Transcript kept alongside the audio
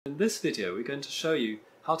In this video we're going to show you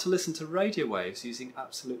how to listen to radio waves using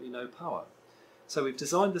absolutely no power. So we've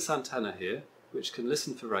designed this antenna here which can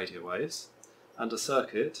listen for radio waves, and a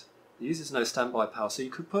circuit that uses no standby power, so you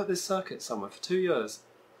could put this circuit somewhere for 2 years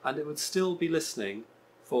and it would still be listening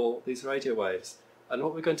for these radio waves. And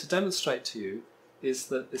what we're going to demonstrate to you is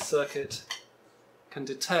that this circuit can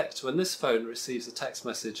detect when this phone receives a text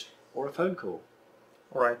message or a phone call.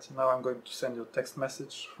 Alright, now I'm going to send you a text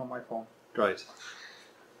message from my phone. Great.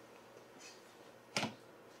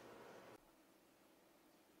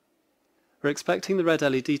 We're expecting the red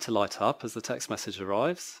LED to light up as the text message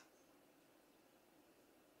arrives.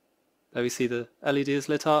 There we see the LED is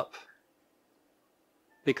lit up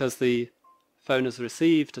because the phone has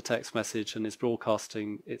received a text message and is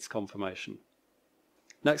broadcasting its confirmation.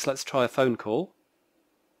 Next, let's try a phone call.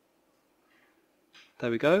 There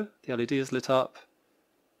we go, the LED is lit up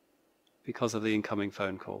because of the incoming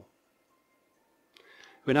phone call.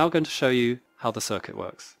 We're now going to show you how the circuit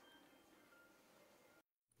works.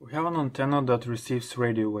 We have an antenna that receives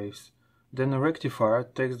radio waves. Then a rectifier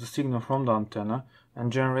takes the signal from the antenna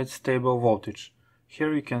and generates stable voltage.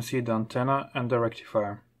 Here you can see the antenna and the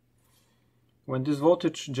rectifier. When this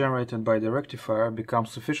voltage generated by the rectifier becomes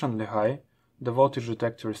sufficiently high, the voltage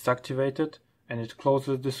detector is activated and it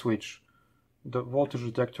closes the switch. The voltage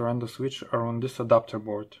detector and the switch are on this adapter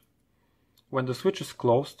board. When the switch is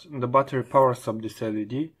closed, the battery powers up this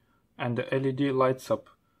LED and the LED lights up.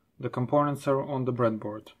 The components are on the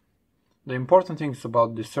breadboard. The important thing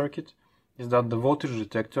about this circuit is that the voltage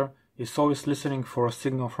detector is always listening for a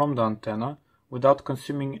signal from the antenna without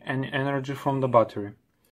consuming any energy from the battery.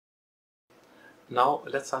 Now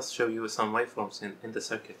let us show you some waveforms in the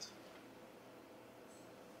circuit.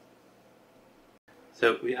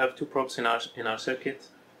 So we have two probes in our circuit.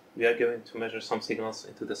 We are going to measure some signals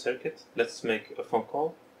into the circuit. Let's make a phone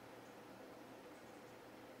call.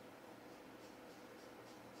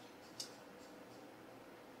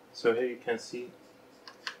 So here you can see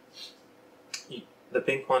the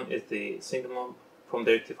pink one is the signal from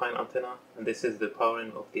the rectifying antenna, and this is the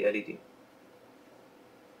powering of the LED.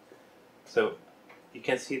 So you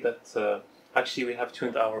can see that actually we have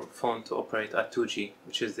tuned our phone to operate at 2G,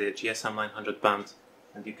 which is the GSM 900 band,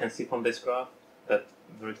 and you can see from this graph that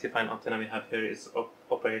the rectifying antenna we have here is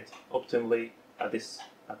operate optimally at this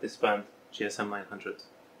band, GSM 900.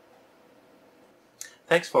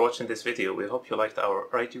 Thanks for watching this video. We hope you liked our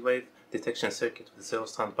radio wave detection circuit with zero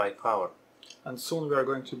standby power. And soon we are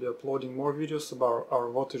going to be uploading more videos about our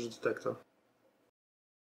voltage detector.